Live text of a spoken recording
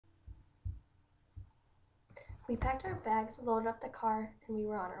We packed our bags, loaded up the car, and we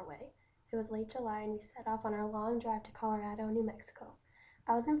were on our way. It was late July and we set off on our long drive to Colorado, New Mexico.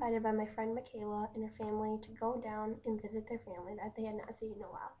 I was invited by my friend Michaela and her family to go down and visit their family that they had not seen in a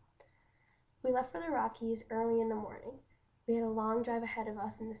while. We left for the Rockies early in the morning. We had a long drive ahead of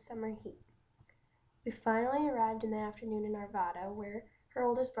us in the summer heat. We finally arrived in the afternoon in Arvada, where her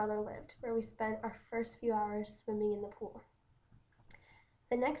oldest brother lived, where we spent our first few hours swimming in the pool.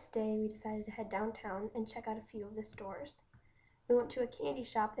 The next day, we decided to head downtown and check out a few of the stores. We went to a candy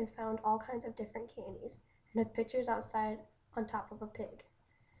shop and found all kinds of different candies and took pictures outside on top of a pig.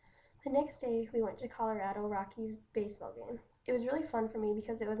 The next day, we went to Colorado Rockies baseball game. It was really fun for me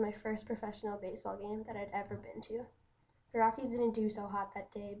because it was my first professional baseball game that I'd ever been to. The Rockies didn't do so hot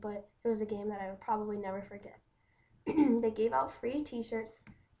that day, but it was a game that I would probably never forget. They gave out free t-shirts,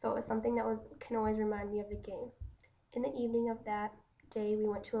 so it was something that can always remind me of the game. In the evening of that day, we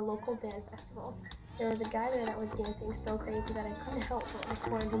went to a local band festival. There was a guy there that was dancing so crazy that I couldn't help but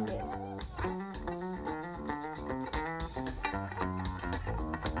record him dancing.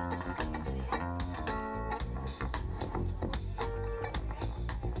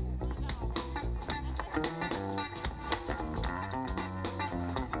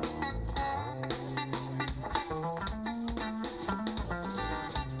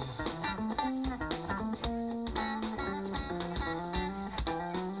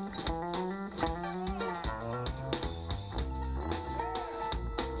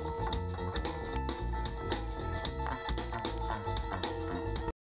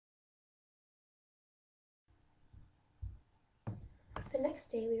 The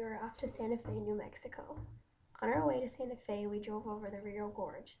next day, we were off to Santa Fe, New Mexico. On our way to Santa Fe, we drove over the Rio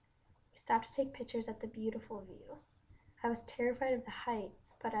Gorge. We stopped to take pictures at the beautiful view. I was terrified of the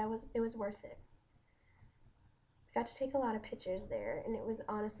heights, but it was worth it. We got to take a lot of pictures there, and it was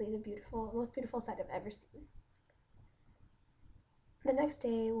honestly the most beautiful sight I've ever seen. The next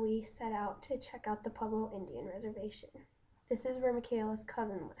day, we set out to check out the Pueblo Indian Reservation. This is where Michaela's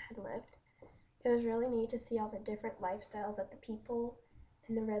cousin had lived. It was really neat to see all the different lifestyles that the people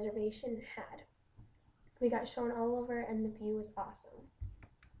in the reservation had. We got shown all over and the view was awesome.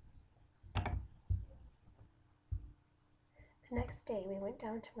 The next day we went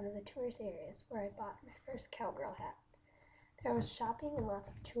down to one of the tourist areas where I bought my first cowgirl hat. There was shopping and lots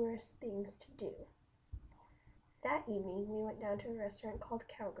of tourist things to do. That evening we went down to a restaurant called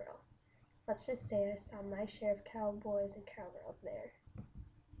Cowgirl. Let's just say I saw my share of cowboys and cowgirls there.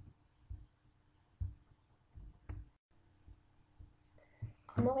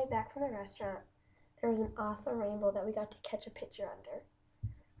 On the way back from the restaurant, there was an awesome rainbow that we got to catch a picture under.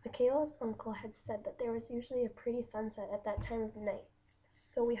 Michaela's uncle had said that there was usually a pretty sunset at that time of night,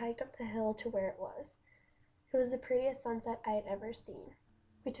 so we hiked up the hill to where it was. It was the prettiest sunset I had ever seen.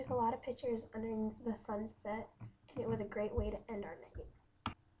 We took a lot of pictures under the sunset, and it was a great way to end our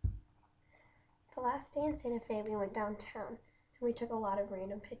night. The last day in Santa Fe, we went downtown, and we took a lot of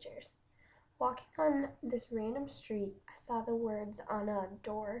random pictures. Walking on this random street, I saw the words on a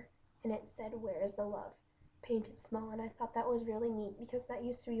door, and it said, "Where is the love?" painted small, and I thought that was really neat because that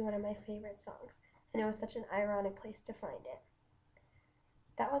used to be one of my favorite songs, and it was such an ironic place to find it.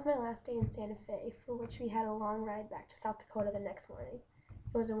 That was my last day in Santa Fe, for which we had a long ride back to South Dakota the next morning.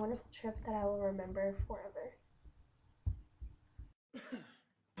 It was a wonderful trip that I will remember forever.